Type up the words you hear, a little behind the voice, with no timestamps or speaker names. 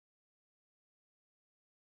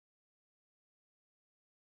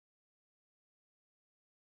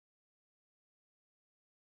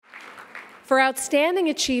For outstanding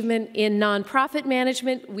achievement in nonprofit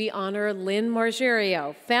management, we honor Lynn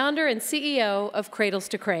Margherio, founder and CEO of Cradles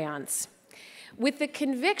to Crayons. With the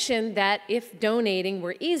conviction that if donating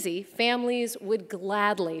were easy, families would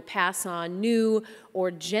gladly pass on new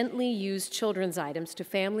or gently used children's items to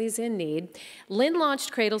families in need, Lynn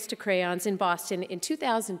launched Cradles to Crayons in Boston in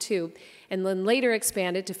 2002 and then later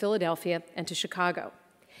expanded to Philadelphia and to Chicago.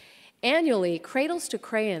 Annually, Cradles to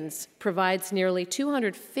Crayons provides nearly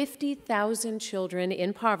 250,000 children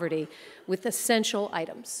in poverty with essential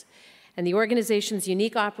items. And the organization's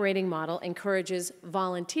unique operating model encourages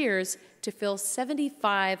volunteers to fill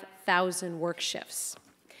 75,000 work shifts.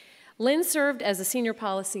 Lynn served as a senior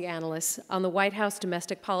policy analyst on the White House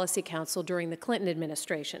Domestic Policy Council during the Clinton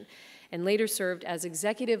administration, and later served as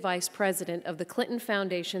executive vice president of the Clinton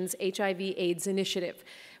Foundation's HIV/AIDS initiative,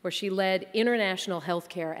 where she led international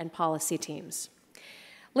healthcare and policy teams.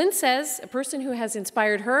 Lynn says a person who has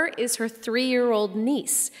inspired her is her 3-year-old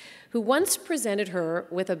niece, who once presented her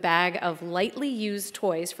with a bag of lightly used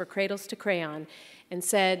toys for Cradles to Crayon and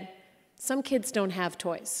said, "Some kids don't have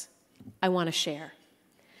toys. I want to share."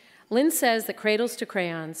 Lynn says that Cradles to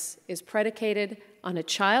Crayons is predicated on a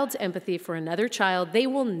child's empathy for another child they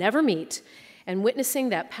will never meet, and witnessing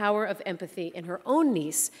that power of empathy in her own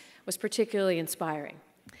niece was particularly inspiring.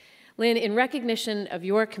 Lynn, in recognition of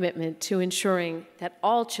your commitment to ensuring that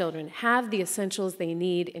all children have the essentials they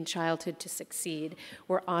need in childhood to succeed,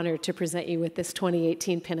 we're honored to present you with this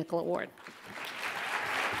 2018 Pinnacle Award.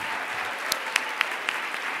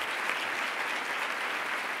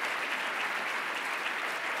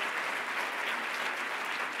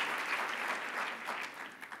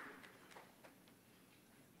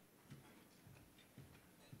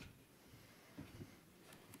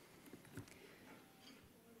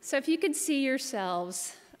 So if you could see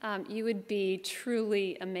yourselves, you would be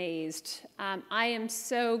truly amazed. I am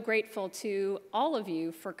so grateful to all of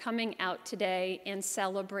you for coming out today and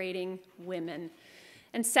celebrating women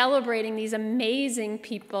and celebrating these amazing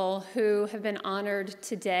people who have been honored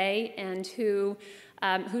today and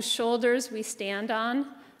whose shoulders we stand on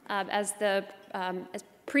as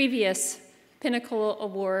previous Pinnacle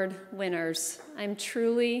Award winners. I'm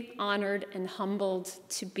truly honored and humbled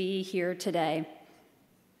to be here today.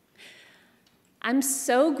 I'm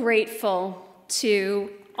so grateful to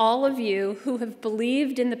all of you who have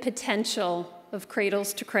believed in the potential of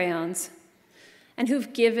Cradles to Crayons and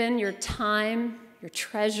who've given your time, your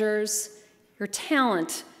treasures, your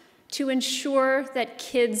talent to ensure that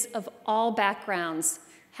kids of all backgrounds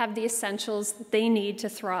have the essentials that they need to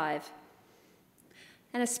thrive.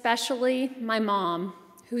 And especially my mom,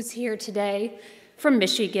 who's here today from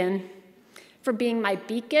Michigan, for being my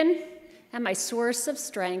beacon and my source of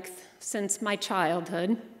strength since my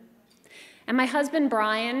childhood, and my husband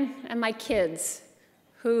Brian and my kids,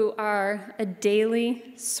 who are a daily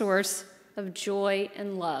source of joy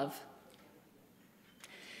and love.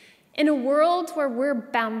 In a world where we're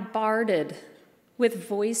bombarded with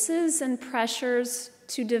voices and pressures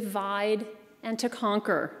to divide and to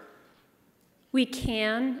conquer, we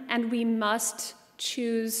can and we must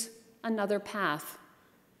choose another path.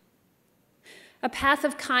 A path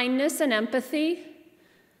of kindness and empathy,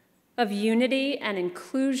 of unity and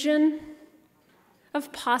inclusion,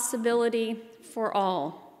 of possibility for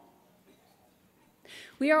all.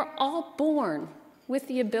 We are all born with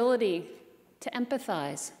the ability to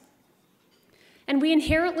empathize. And we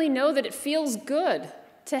inherently know that it feels good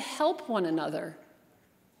to help one another.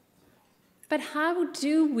 But how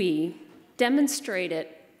do we demonstrate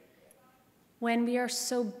it when we are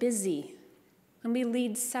so busy, when we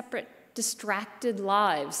lead separate, distracted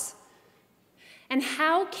lives? And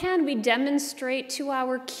how can we demonstrate to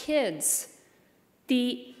our kids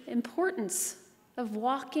the importance of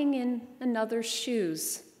walking in another's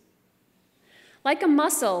shoes? Like a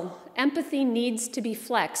muscle, empathy needs to be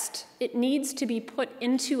flexed. It needs to be put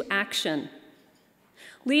into action.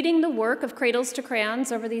 Leading the work of Cradles to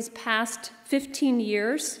Crayons over these past 15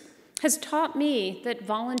 years has taught me that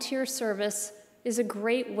volunteer service is a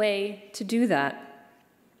great way to do that.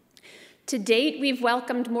 To date, we've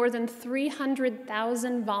welcomed more than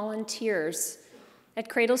 300,000 volunteers at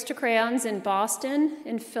Cradles to Crayons in Boston,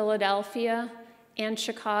 in Philadelphia, and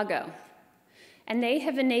Chicago. And they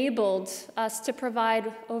have enabled us to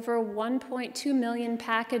provide over 1.2 million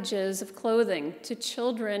packages of clothing to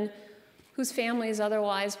children whose families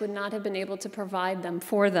otherwise would not have been able to provide them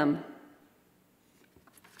for them.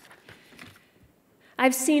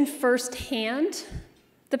 I've seen firsthand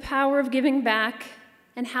the power of giving back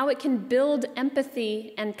and how it can build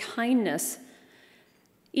empathy and kindness,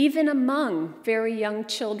 even among very young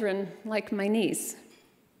children like my niece.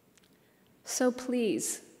 So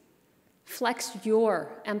please, Flex your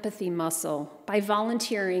empathy muscle by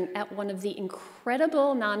volunteering at one of the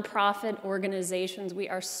incredible nonprofit organizations we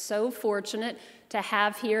are so fortunate to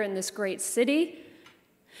have here in this great city.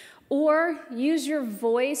 Or use your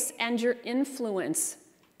voice and your influence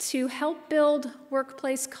to help build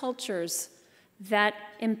workplace cultures that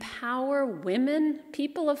empower women,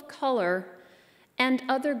 people of color, and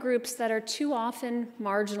other groups that are too often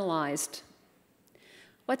marginalized.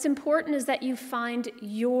 What's important is that you find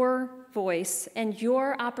your voice and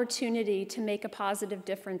your opportunity to make a positive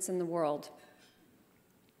difference in the world.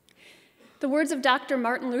 The words of Dr.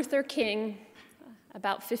 Martin Luther King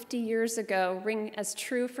about 50 years ago ring as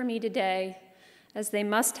true for me today as they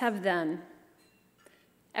must have then.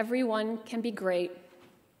 Everyone can be great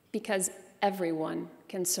because everyone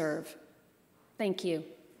can serve. Thank you.